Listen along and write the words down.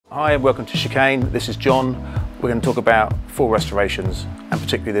Hi and welcome to Chicane. This is John. We're going to talk about full restorations and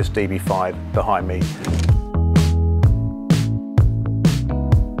particularly this DB5 behind me.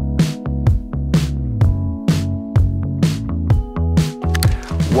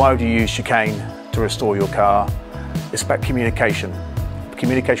 Why would you use Chicane to restore your car? It's about communication.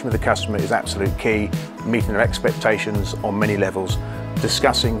 Communication with the customer is absolute key, meeting their expectations on many levels,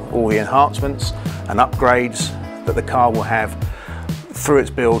 discussing all the enhancements and upgrades that the car will have through its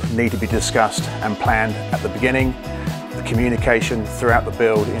build need to be discussed and planned at the beginning. The communication throughout the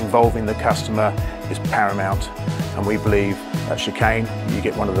build involving the customer is paramount, and we believe at Chicane you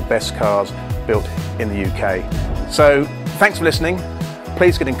get one of the best cars built in the UK. So thanks for listening.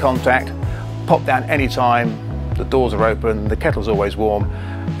 Please get in contact, pop down anytime, the doors are open, the kettle's always warm,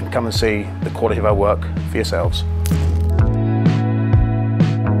 and come and see the quality of our work for yourselves.